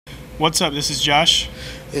What's up? This is Josh.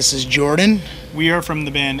 This is Jordan. We are from the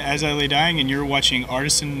band As I Lay Dying, and you're watching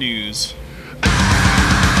Artisan News.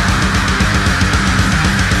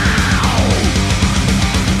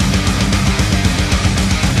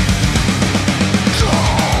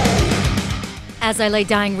 As I Lay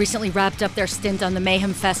Dying recently wrapped up their stint on the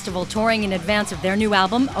Mayhem Festival, touring in advance of their new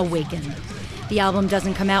album, Awakened. The album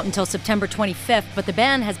doesn't come out until September 25th, but the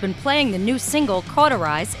band has been playing the new single,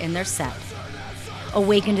 Cauterize, in their set.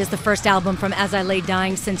 Awakened is the first album from As I Lay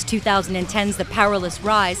Dying since 2010's The Powerless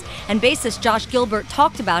Rise, and bassist Josh Gilbert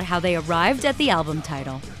talked about how they arrived at the album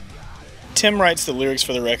title. Tim writes the lyrics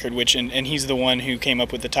for the record, and he's the one who came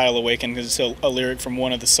up with the title Awakened because it's a lyric from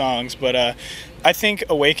one of the songs. But I think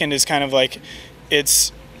Awakened is kind of like,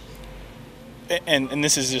 it's, and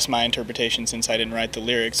this is just my interpretation since I didn't write the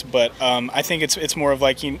lyrics, but I think it's more of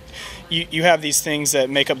like you have these things that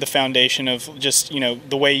make up the foundation of just,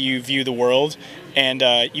 the way you view the world, and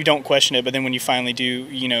you don't question it, but then when you finally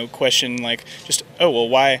do, question like just, oh, well,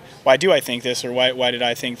 why do I think this, or why did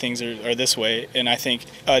I think things are this way? And I think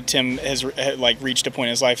Tim has reached a point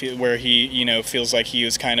in his life where he, feels like he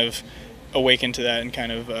was kind of awakened to that and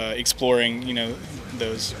kind of exploring,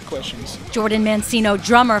 those questions. Jordan Mancino,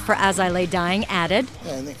 drummer for As I Lay Dying, added,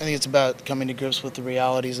 I think it's about coming to grips with the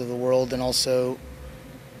realities of the world, and also,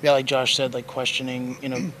 yeah, like Josh said, like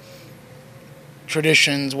questioning,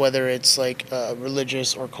 traditions, whether it's like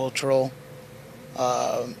religious or cultural.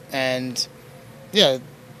 And yeah,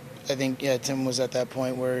 I think, Tim was at that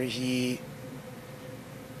point where he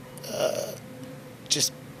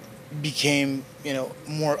just became,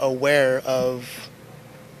 more aware of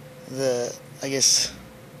the, I guess,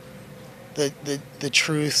 the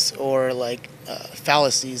truths or like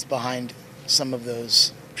fallacies behind some of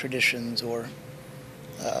those traditions or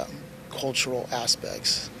cultural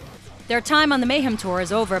aspects. Their time on the Mayhem tour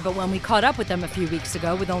is over, but when we caught up with them a few weeks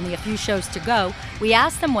ago with only a few shows to go, we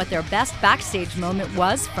asked them what their best backstage moment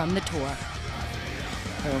was from the tour.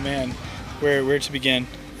 Oh man, where to begin?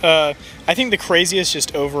 I think the craziest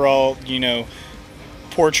just overall,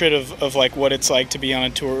 portrait of like what it's like to be on a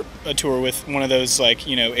tour with one of those like,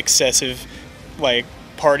 excessive like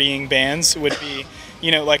partying bands would be,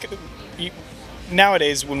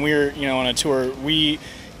 nowadays when we're, on a tour, we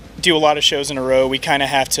do a lot of shows in a row. We kind of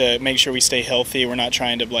have to make sure we stay healthy. We're not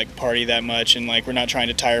trying to like party that much, and like we're not trying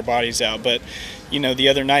to tire bodies out. But the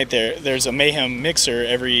other night there's a Mayhem mixer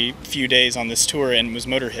every few days on this tour, and it was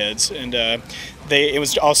Motorhead's, and it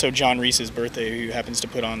was also John Reese's birthday, who happens to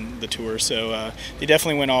put on the tour. So they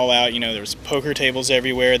definitely went all out. There was poker tables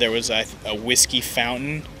everywhere. There was a whiskey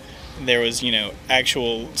fountain. There was,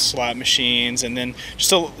 actual slot machines, and then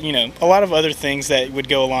just a lot of other things that would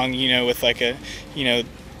go along, with like a,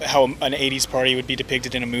 how an 80s party would be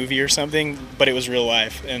depicted in a movie or something, but it was real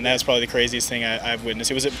life, and that's probably the craziest thing I've witnessed.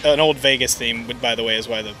 It was an old Vegas theme, by the way, is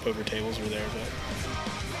why the poker tables were there. But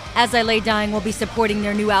As I Lay Dying will be supporting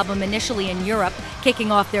their new album initially in Europe,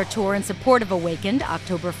 kicking off their tour in support of Awakened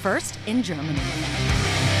October 1st in Germany.